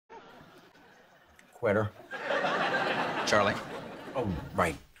quitter. Charlie. Oh,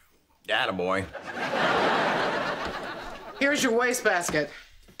 right. Attaboy. Here's your wastebasket.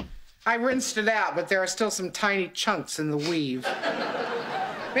 I rinsed it out, but there are still some tiny chunks in the weave.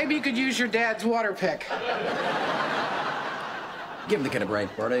 Maybe you could use your dad's water pick. Give the kid a break,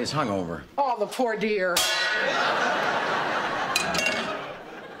 Berta. He's hungover. Oh, the poor dear.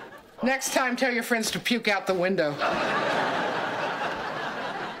 Next time, tell your friends to puke out the window.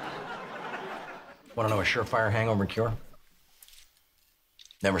 Want to know a surefire hangover cure?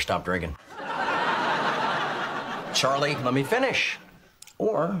 Never stop drinking. Charlie, let me finish.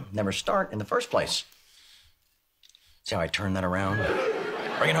 Or never start in the first place. See how I turned that around?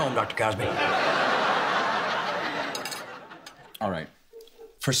 Bring it home, Dr. Cosby. All right.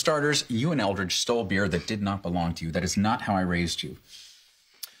 For starters, you and Eldridge stole beer that did not belong to you. That is not how I raised you.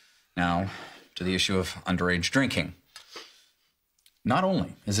 Now, to the issue of underage drinking. Not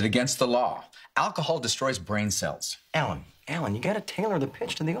only is it against the law, alcohol destroys brain cells. Alan, you gotta tailor the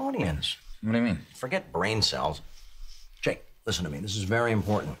pitch to the audience. What do you mean? Forget brain cells. Jake, listen to me. This is very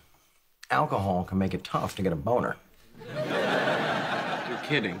important. Alcohol can make it tough to get a boner. You're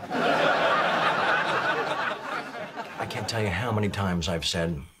kidding. I can't tell you how many times I've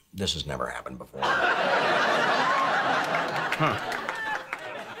said, this has never happened before.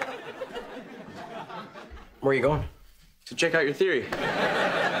 Where are you going? To check out your theory.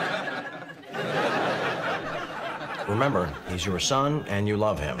 Remember, he's your son and you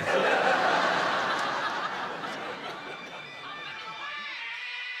love him.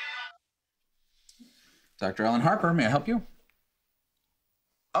 Dr. Ellen Harper, may I help you?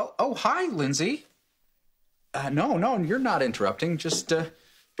 Oh, hi, Lindsay. No, you're not interrupting. Just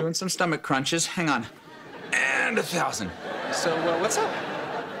doing some stomach crunches. Hang on. And 1,000. So, what's up?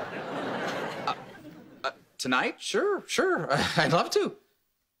 Tonight? Sure. I'd love to.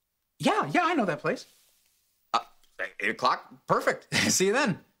 Yeah, I know that place. 8 o'clock? Perfect. See you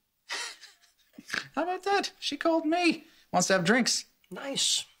then. How about that? She called me. Wants to have drinks.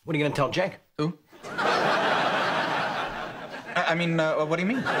 Nice. What are you gonna tell Jake? Who? I mean, what do you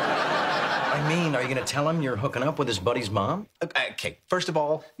mean? I mean, are you gonna tell him you're hooking up with his buddy's mom? Okay, first of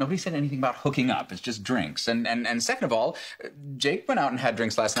all, nobody said anything about hooking up. It's just drinks. And second of all, Jake went out and had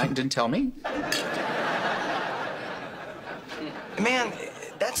drinks last night and didn't tell me. Man,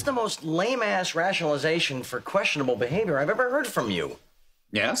 that's the most lame-ass rationalization for questionable behavior I've ever heard from you.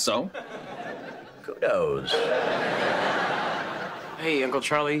 Yeah, so? Kudos. Hey, Uncle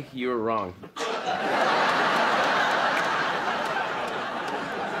Charlie, you were wrong.